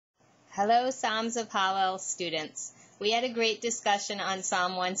Hello, Psalms of Hallel students. We had a great discussion on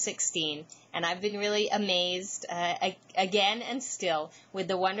Psalm 116, and I've been really amazed again and still with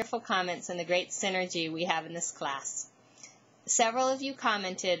the wonderful comments and the great synergy we have in this class. Several of you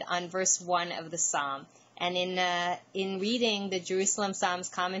commented on verse 1 of the psalm, and in reading the Jerusalem Psalms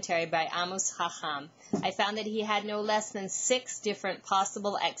commentary by Amos Chacham, I found that he had no less than 6 different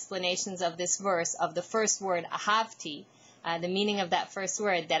possible explanations of this verse, of the first word, ahavti, the meaning of that first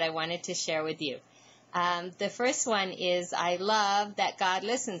word that I wanted to share with you. The first one is, I love that God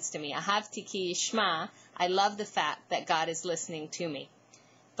listens to me. Ahavti ki yishma, I love the fact that God is listening to me.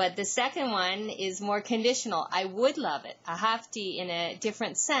 But the second one is more conditional. I would love it. Ahavti in a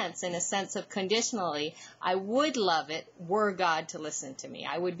different sense, in a sense of conditionally. I would love it were God to listen to me.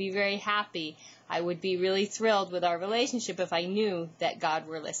 I would be very happy. I would be really thrilled with our relationship if I knew that God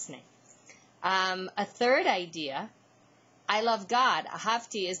were listening. A third idea, I love God.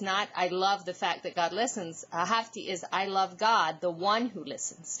 Ahavti is not, I love the fact that God listens. Ahavti is, I love God, the one who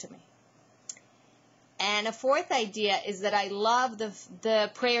listens to me. And a fourth idea is that I love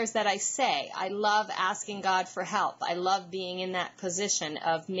the prayers that I say. I love asking God for help. I love being in that position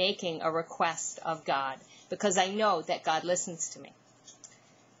of making a request of God because I know that God listens to me.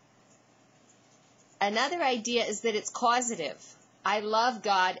 Another idea is that it's causative. I love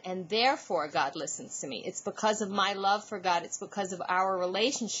God, and therefore God listens to me. It's because of my love for God. It's because of our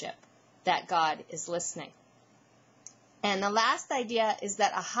relationship that God is listening. And the last idea is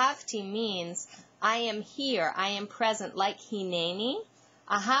that ahavti means I am here, I am present, like hineni.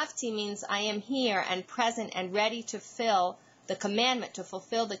 Ahavti means I am here and present and ready to fulfill the commandment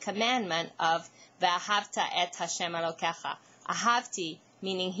of v'ahavta et Hashem Elokecha. Ahavti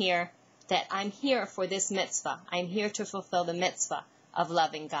meaning here, that I'm here for this mitzvah. I'm here to fulfill the mitzvah of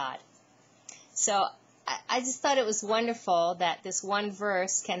loving God. So I just thought it was wonderful that this one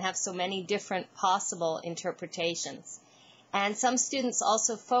verse can have so many different possible interpretations. And some students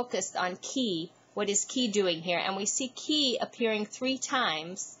also focused on ki. What is ki doing here? And we see ki appearing 3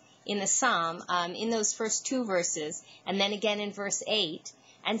 times in the psalm, in those first 2 verses, and then again in verse 8,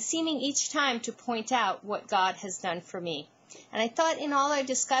 and seeming each time to point out what God has done for me. And I thought in all our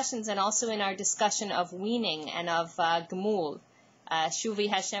discussions, and also in our discussion of weaning and of gemul, Shuvi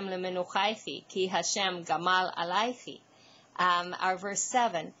Hashem lemenuchaychi, ki Hashem gamal alaychi, our verse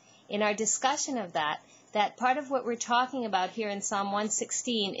 7, in our discussion of that part of what we're talking about here in Psalm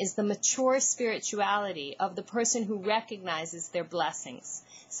 116 is the mature spirituality of the person who recognizes their blessings.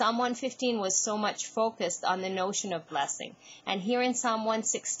 Psalm 115 was so much focused on the notion of blessing. And here in Psalm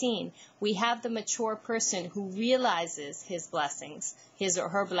 116, we have the mature person who realizes his blessings, his or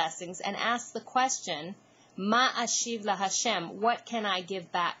her blessings, and asks the question, Ma ashiv la Hashem, what can I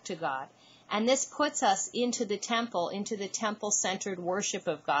give back to God? And this puts us into the temple-centered worship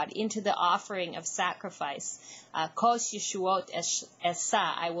of God, into the offering of sacrifice. Kos yeshuot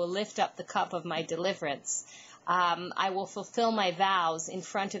esa, I will lift up the cup of my deliverance. I will fulfill my vows in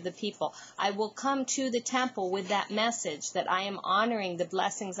front of the people. I will come to the temple with that message that I am honoring the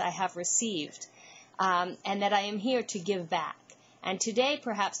blessings I have received, and that I am here to give back. And today,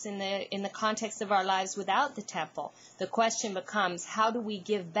 perhaps in the context of our lives without the temple, the question becomes, how do we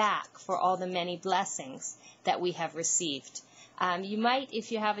give back for all the many blessings that we have received? You might,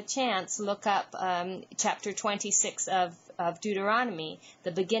 if you have a chance, look up chapter 26 of Deuteronomy,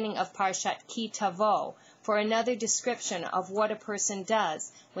 the beginning of Parshat Ki Tavo, for another description of what a person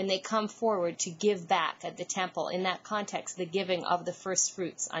does when they come forward to give back at the temple. In that context, the giving of the first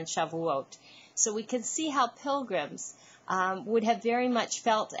fruits on Shavuot. So we can see how pilgrims would have very much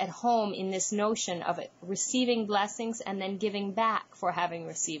felt at home in this notion of receiving blessings and then giving back for having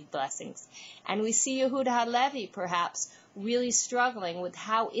received blessings. And we see Yehuda Halevi perhaps really struggling with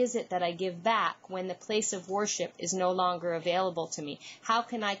how is it that I give back when the place of worship is no longer available to me? How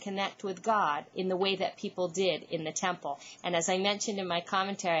can I connect with God in the way that people did in the temple? And as I mentioned in my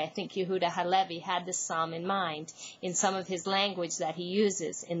commentary, I think Yehuda Halevi had this psalm in mind in some of his language that he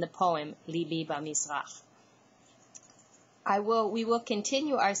uses in the poem Libi Bamizrach. We will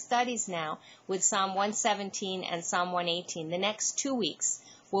continue our studies now with Psalm 117 and Psalm 118. The next 2 weeks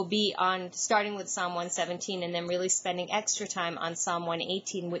will be on starting with Psalm 117 and then really spending extra time on Psalm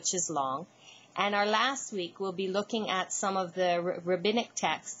 118, which is long. And our last week we'll be looking at some of the rabbinic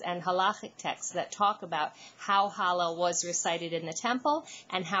texts and halachic texts that talk about how Hallel was recited in the temple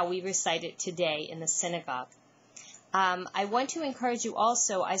and how we recite it today in the synagogue. I want to encourage you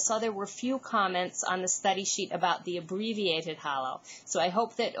also, I saw there were few comments on the study sheet about the abbreviated Hallel. So I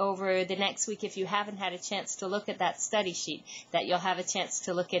hope that over the next week, if you haven't had a chance to look at that study sheet, that you'll have a chance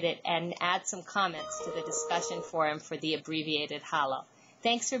to look at it and add some comments to the discussion forum for the abbreviated Hallel.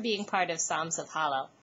 Thanks for being part of Psalms of Hallel.